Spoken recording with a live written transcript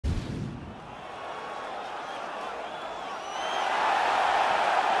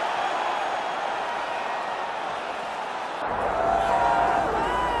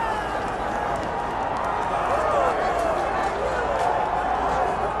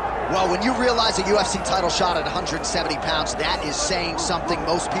Well, when you realize a UFC title shot at 170 pounds, that is saying something.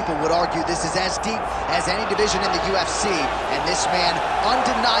 Most people would argue this is as deep as any division in the UFC, and this man,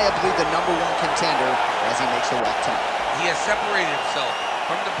 undeniably the #1 contender as he makes the walk tonight. He has separated himself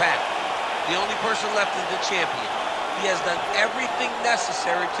from the pack. The only person left is the champion. He has done everything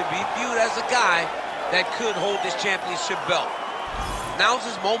necessary to be viewed as a guy that could hold this championship belt. Now's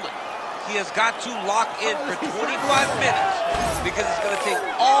his moment. He has got to lock in for 25 minutes because it's going to take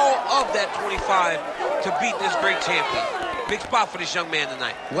all of that 25 to beat this great champion. Big spot for this young man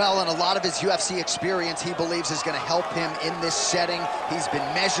tonight. Well, and a lot of his UFC experience he believes is going to help him in this setting. He's been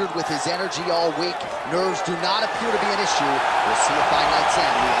measured with his energy all week. Nerves do not appear to be an issue. We'll see if by night's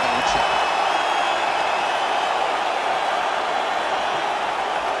end we have a new champion.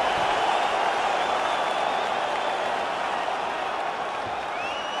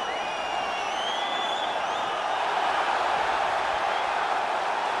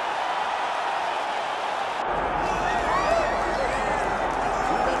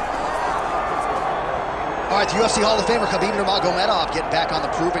 All right, the UFC Hall of Famer Khabib Nurmagomedov getting back on the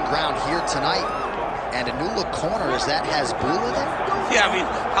proving ground here tonight. And a new look corner, is that Hasbulla there? Yeah, I mean,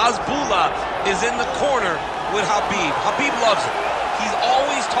 Hasbulla is in the corner with Khabib. Khabib loves him. He's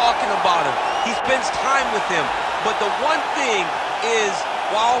always talking about him. He spends time with him. But the one thing is,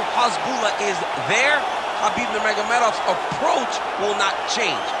 while Hasbulla is there, Khabib Nurmagomedov's approach will not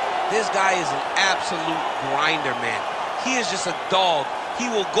change. This guy is an absolute grinder, man. He is just a dog. He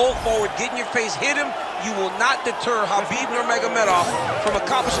will go forward, get in your face, hit him. You will not deter Khabib Nurmagomedov from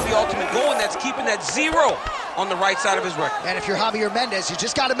accomplishing the ultimate goal, and that's keeping that 0 on the right side of his record. And if you're Javier Mendez, you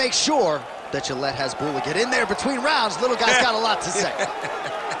just got to make sure that you let Hasbulla get in there between rounds. Little guy's got a lot to say.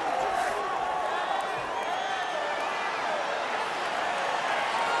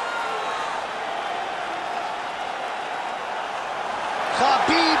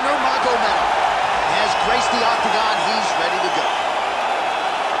 Khabib Nurmagomedov has graced the octagon. He's ready to go.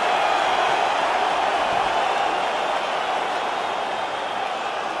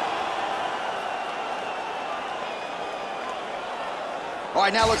 All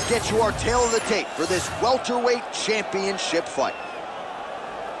right, now let's get you our tail of the tape for this welterweight championship fight.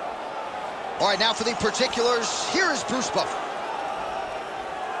 All right, now for the particulars, here is Bruce Buffer.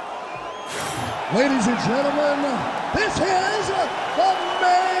 Ladies and gentlemen, this is the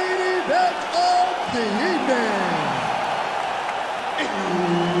main event of the evening.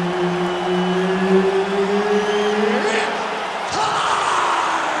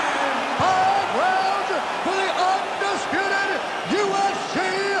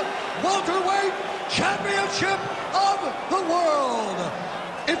 Championship of the world.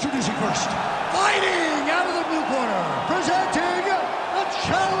 Introducing first, fighting out of the blue corner, presenting the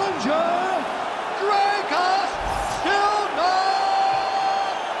challenger, Dricus du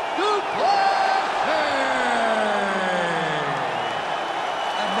Plessis.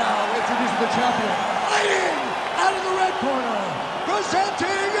 And now introducing the champion, fighting out of the red corner,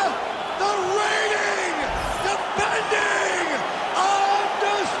 presenting the reigning, defending,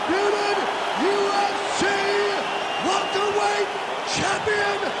 undisputed UFC welterweight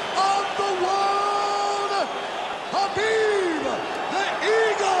champion of the world, Khabib the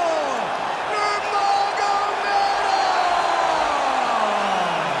Eagle Nurmagomedov.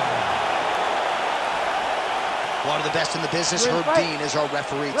 One of the best in the business, Herb Dean, is our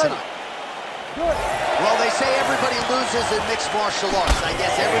referee tonight. Well, they say everybody loses in mixed martial arts. I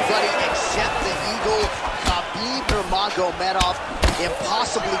guess everybody except the Eagle, Khabib Nurmagomedov.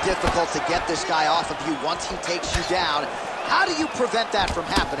 Impossibly difficult to get this guy off of you once he takes you down. How do you prevent that from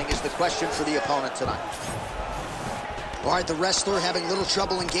happening is the question for the opponent tonight. All right, the wrestler having little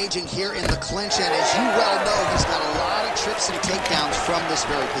trouble engaging here in the clinch, and as you well know, he's got a lot of trips and takedowns from this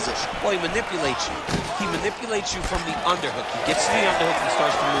very position. Well, he manipulates you. He manipulates you from the underhook. He gets to the underhook and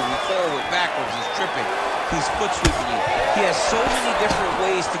starts to move you forward, backwards. He's tripping. He's foot sweeping you. He has so many different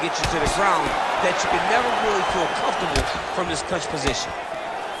ways to get you to the ground that you can never really feel comfortable from this clinch position.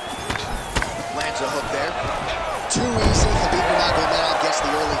 Lands a hook there. Too easy. Khabib Nurmagomedov gets the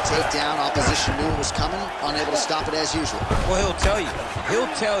early takedown. Opposition knew it was coming, unable to stop it as usual. Well, he'll tell you.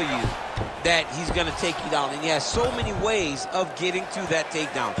 He'll tell you that he's going to take you down, and he has so many ways of getting to that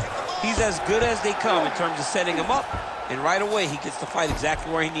takedown. He's as good as they come in terms of setting him up, and right away he gets the fight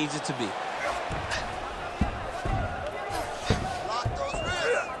exactly where he needs it to be.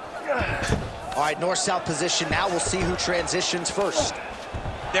 All right, north-south position now. We'll see who transitions first.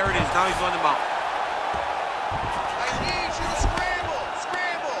 There it is. Now he's on the mount. I need you to scramble.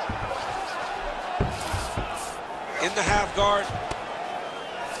 In the half guard.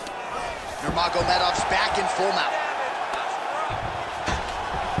 Nurmagomedov's back in full mount.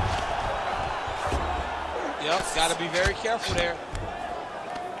 Yep, got to be very careful there.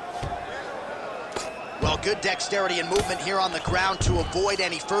 Well, good dexterity and movement here on the ground to avoid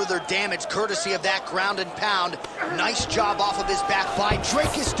any further damage, courtesy of that ground and pound. Nice job off of his back by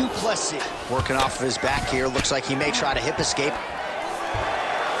Dricus du Plessis. Working off of his back here. Looks like he may try to hip escape.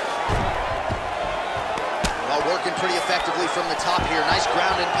 Well, working pretty effectively from the top here. Nice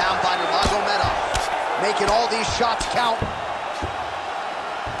ground and pound by Nurmagomedov. Making all these shots count.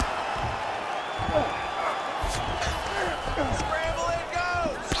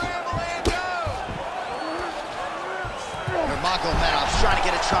 Nurmagomedov's trying to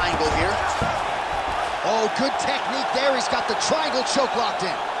get a triangle here. Oh, good technique there. He's got the triangle choke locked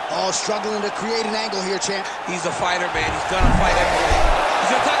in. Oh, struggling to create an angle here, champ. He's a fighter, man. He's gonna fight everything.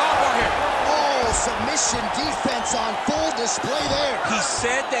 He's gonna take off on here. Oh, submission defense on full display there. He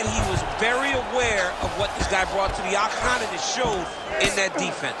said that he was very aware of what this guy brought to the octagon, and it showed in that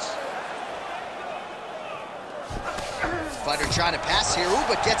defense. Fighter trying to pass here, ooh,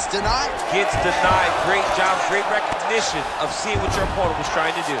 but gets denied. Gets denied. Great job, great recognition of seeing what your opponent was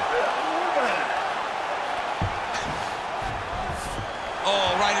trying to do.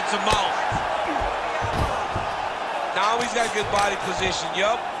 Oh, right into mouth. Now he's got good body position,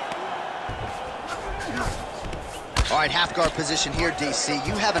 yup. All right, half guard position here, DC.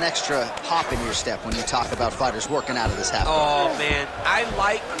 You have an extra hop in your step when you talk about fighters working out of this half guard. Oh, man, I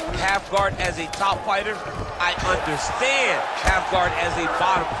like half guard as a top fighter. I understand half guard as a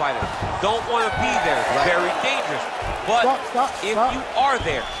bottom fighter. Don't want to be there. It's very dangerous. But if you are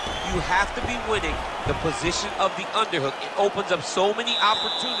there, you have to be winning the position of the underhook. It opens up so many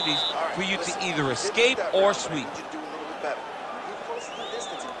opportunities for you to either escape or sweep. Do a little bit better. He closes the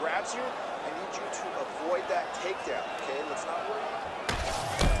distance and grabs you. I need you to avoid that takedown, okay? Let's not worry.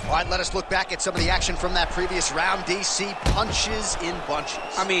 All right, let us look back at some of the action from that previous round. DC punches in bunches.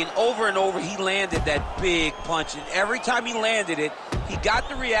 I mean, over and over, he landed that big punch, and every time he landed it, he got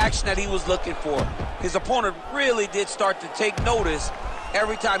the reaction that he was looking for. His opponent really did start to take notice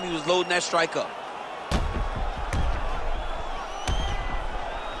every time he was loading that strike up.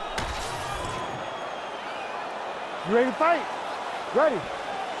 You ready to fight? Ready.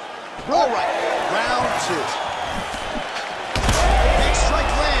 All right, round two. Big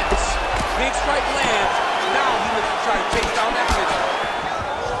strike lands. Big strike lands. Now he looks to try to chase down that finish.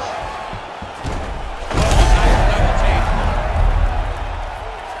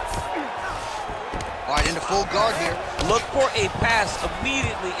 All right, into full guard here. Look for a pass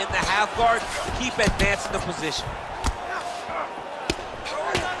immediately in the half guard to keep advancing the position.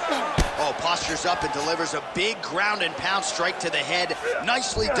 Oh, postures up and delivers a big ground and pound strike to the head.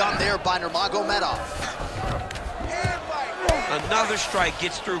 Nicely done there by Nurmagomedov. Another strike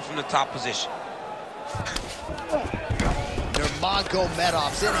gets through from the top position.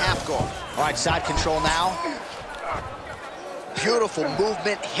 Nurmagomedov's in half guard. All right, side control now. Beautiful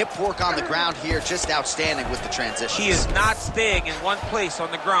movement, hip work on the ground here, just outstanding with the transition. He is not staying in one place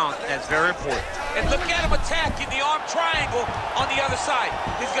on the ground. That's very important. And look at him attacking the arm triangle on the other side.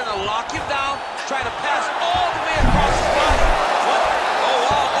 He's going to lock him down, try to pass all the way across his body. What?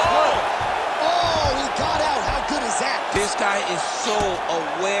 Oh, he got out. How good is that? This guy is so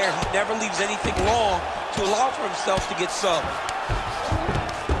aware. He never leaves anything long to allow for himself to get subbed.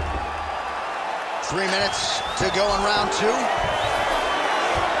 3 minutes to go in round two.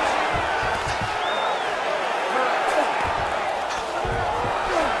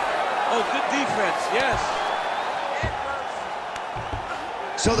 Oh, good defense, yes.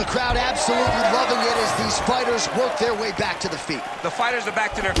 So the crowd absolutely loving it as these fighters work their way back to the feet. The fighters are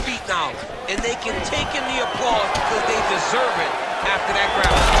back to their feet now, and they can take in the applause because they deserve it after that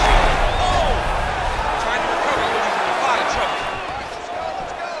grab. Oh! Trying to recover, but he's in a lot of trouble.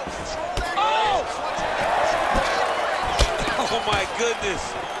 Oh my goodness.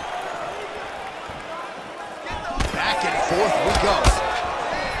 Back and forth we go.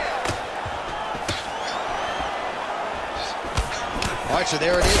 All right, so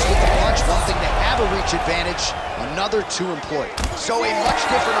there it is with the punch. One thing to have a reach advantage, another to employ. So a much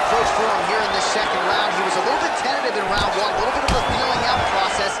different approach for him here in this second round. He was a little bit tentative in round one, a little bit of a feeling out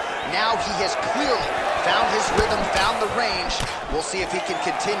process. Now he has clearly found his rhythm, found the range. We'll see if he can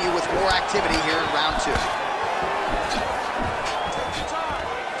continue with more activity here in round two.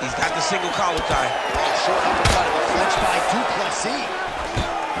 He's got the single collar tie. Oh, short uppercut and a flinch by du Plessis.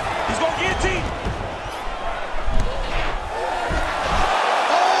 He's going to guillotine.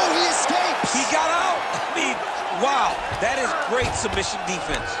 Oh, he escapes. He got out. I mean, wow. That is great submission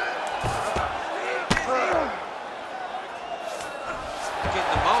defense. Getting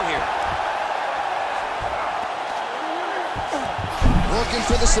them out here. looking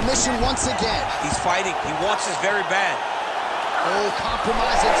for the submission once again. He's fighting. He wants this very bad. Oh,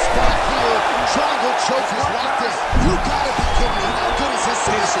 compromising spot here. Triangle choke is locked in. You gotta be kidding me. How good is his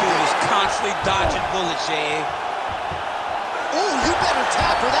submission? This dude is constantly dodging bullets, Jay. Oh, you better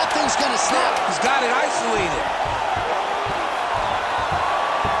tap or that thing's gonna snap. He's got it isolated.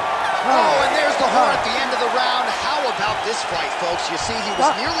 Oh, and there's the horn at the end of the round. How about this fight, folks? You see, he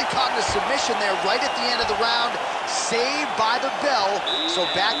was nearly caught in a submission there right at the end of the round. Saved by the bell. So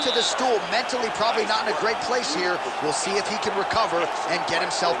back to the stool. Mentally probably not in a great place here. We'll see if he can recover and get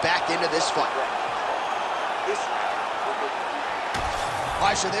himself back into this fight. All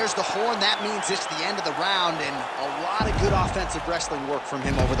right, so there's the horn. That means it's the end of the round, and a lot of good offensive wrestling work from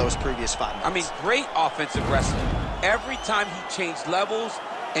him over those previous 5 minutes. I mean, great offensive wrestling. Every time he changed levels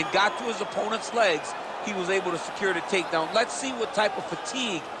and got to his opponent's legs, he was able to secure the takedown. Let's see what type of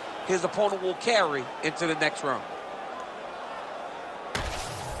fatigue his opponent will carry into the next round.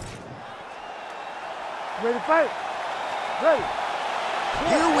 Ready to fight? Ready.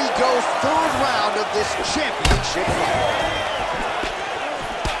 Here we go, third round of this championship fight.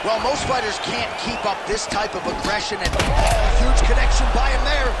 Well, most fighters can't keep up this type of aggression, and huge connection by him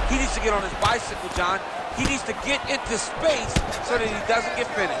there. He needs to get on his bicycle, John. He needs to get into space so that he doesn't get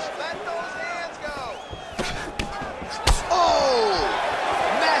finished. Let those hands go. Oh,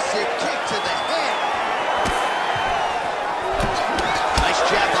 massive kick to the head. Nice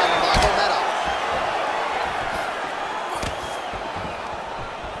jab by Nurmagomedov.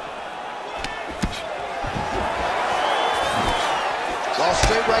 Well,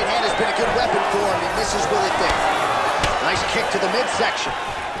 straight right hand has been a good weapon for him. He misses with it there. Nice kick to the midsection.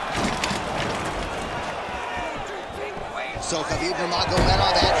 So Khabib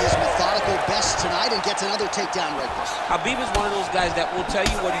Nurmagomedov at his methodical best tonight and gets another takedown right there. Khabib is one of those guys that will tell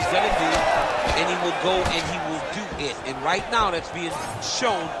you what he's going to do, and he will go and he will do it. And right now, that's being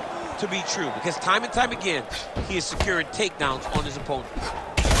shown to be true, because time and time again, he is securing takedowns on his opponent.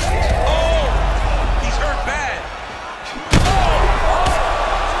 Oh! He's hurt bad.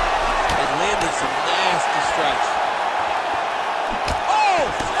 And landed some nasty strikes. Oh!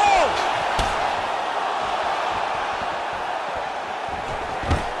 Oh!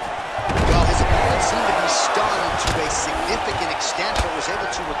 Well, his opponent seemed to be stunned to a significant extent, but was able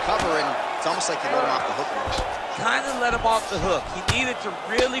to recover, and it's almost like he let him off the hook. Kind of let him off the hook. He needed to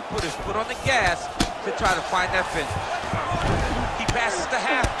really put his foot on the gas to try to find that finish. He passes the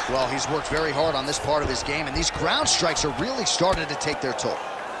half. Well, he's worked very hard on this part of his game, and these ground strikes are really starting to take their toll.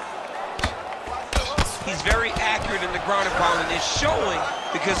 He's very accurate in the ground and pound, and it's showing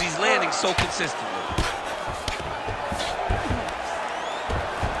because he's landing so consistently.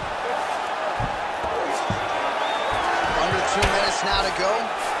 Under 2 minutes now to go.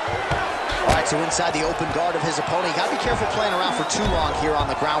 All right, so inside the open guard of his opponent. You gotta be careful playing around for too long here on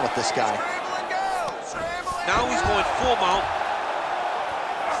the ground with this guy. Now he's going full mount.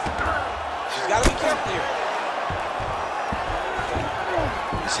 He's gotta be careful here.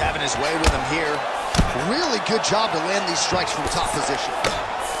 He's having his way with him here. Really good job to land these strikes from top position.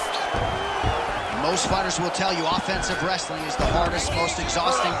 Most fighters will tell you offensive wrestling is the hardest, most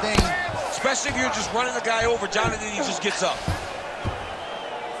exhausting thing. Especially if you're just running the guy over, John, and then he just gets up.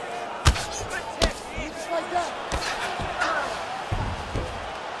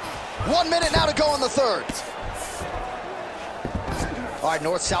 1 minute now to go in the third. All right,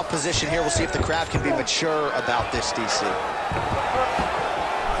 north-south position here. We'll see if the crowd can be mature about this, DC.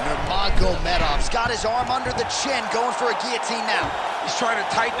 Nurmagomedov's got his arm under the chin, going for a guillotine now. He's trying to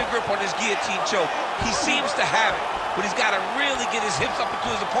tighten the grip on his guillotine choke. He seems to have it, but he's got to really get his hips up into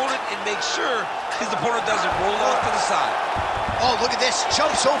his opponent and make sure his opponent doesn't roll off to the side. Oh, look at this.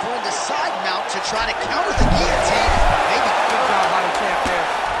 Jumps over into side mount to try to counter the guillotine. Maybe. Good job by the champ there.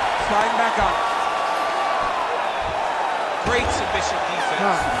 Sliding back out. Great submission defense.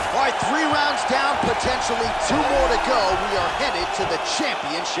 All right, 3 rounds down, potentially 2 more to go. We are headed to the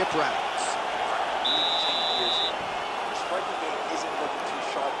championship rounds. Your striking game isn't looking too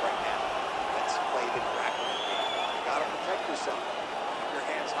sharp right now. Let's play the grappling game. You gotta protect yourself. Keep your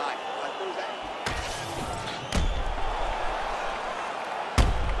hands high. Let those out.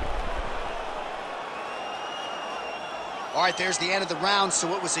 All right, there's the end of the round,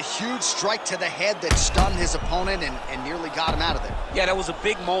 so it was a huge strike to the head that stunned his opponent and nearly got him out of there. Yeah, that was a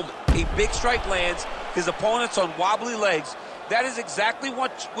big moment. A big strike lands. His opponent's on wobbly legs. That is exactly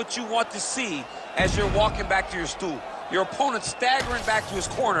what you want to see as you're walking back to your stool. Your opponent staggering back to his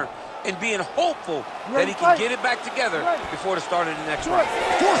corner and being hopeful that he can get it back together before the start of the next round.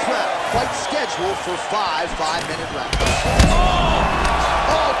 4th round, fight scheduled for 5 5-minute rounds.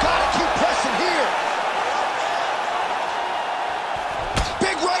 Oh, gotta keep pressing here.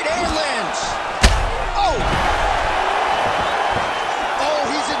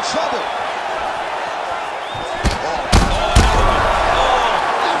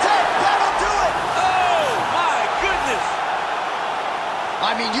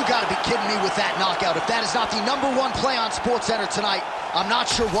 I mean, you gotta be kidding me with that knockout. If that is not the #1 play on SportsCenter tonight, I'm not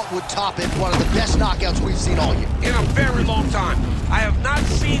sure what would top it. One of the best knockouts we've seen all year. In a very long time. I have not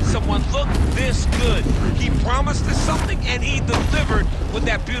seen someone look this good. He promised us something, and he delivered with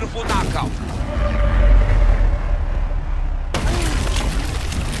that beautiful knockout.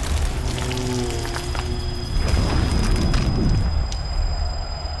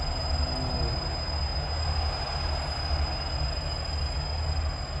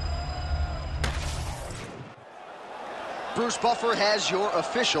 Bruce Buffer has your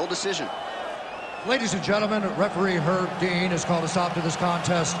official decision. Ladies and gentlemen, referee Herb Dean has called a stop to this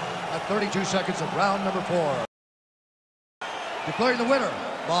contest at 32 seconds of round number 4. Declaring the winner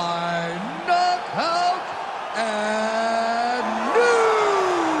by knockout and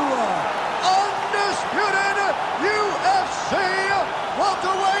new undisputed UFC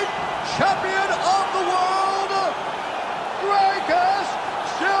welterweight champion of the world, Dricus